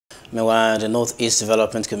Meanwhile, the Northeast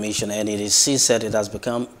Development Commission (NEDC) said it has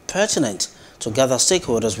become pertinent to gather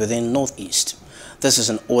stakeholders within Northeast. This is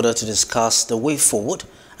in order to discuss the way forward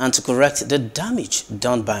and to correct the damage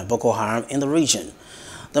done by Boko Haram in the region.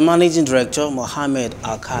 The Managing Director, Mohammed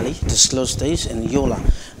Alkali, disclosed this in Yola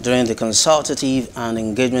during the consultative and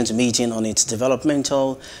engagement meeting on its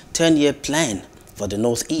developmental 10-year plan for the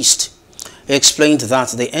Northeast. He explained that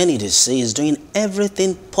the NEDC is doing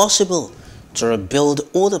everything possible to rebuild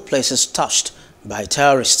all the places touched by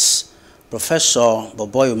terrorists. Professor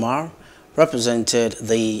Boboyumar represented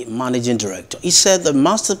the Managing Director. He said the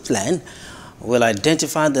master plan will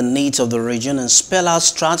identify the needs of the region and spell out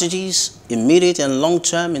strategies, immediate and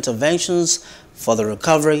long-term interventions for the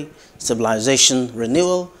recovery, stabilization,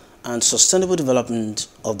 renewal, and sustainable development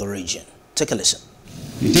of the region. Take a listen.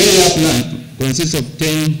 The 10-year plan consists of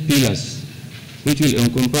 10 pillars, which will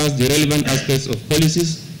encompass the relevant aspects of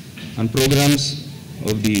policies and programs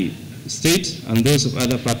of the state and those of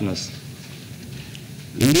other partners.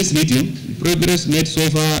 In this meeting, the progress made so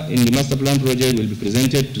far in the master plan project will be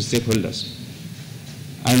presented to stakeholders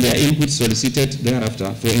and their input solicited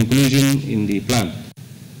thereafter for inclusion in the plan.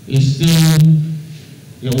 It's still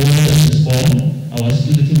a awareness for our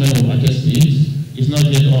security men of market state. It's not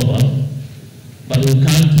yet over, but we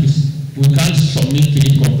can't submit to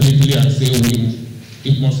it completely and say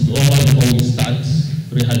it must be over before we start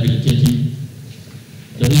rehabilitating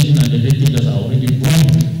the region and the victims that are already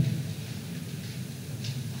born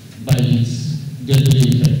by its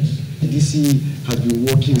deadly effect. N.E.D.C has been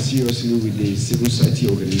working seriously with the civil society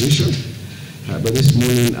organization. But this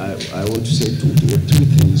morning, I want to say two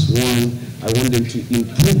things. One, I want them to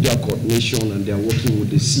improve their coordination and they are working with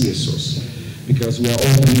the CSOs because we are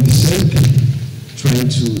all doing the same thing, trying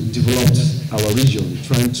to develop our region,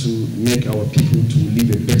 trying to make our people to live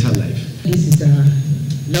a better life. This is a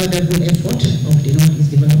laudable effort of the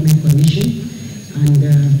Northeast Development Commission, and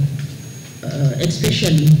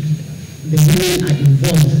especially the women are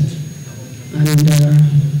involved, and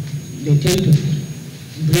they tend to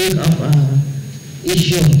bring up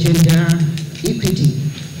issue of gender equity,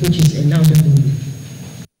 which is a laudable.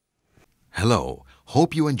 Hello,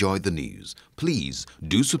 hope you enjoyed the news. Please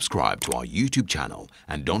do subscribe to our YouTube channel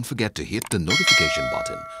and don't forget to hit the notification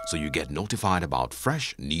button so you get notified about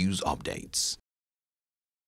fresh news updates.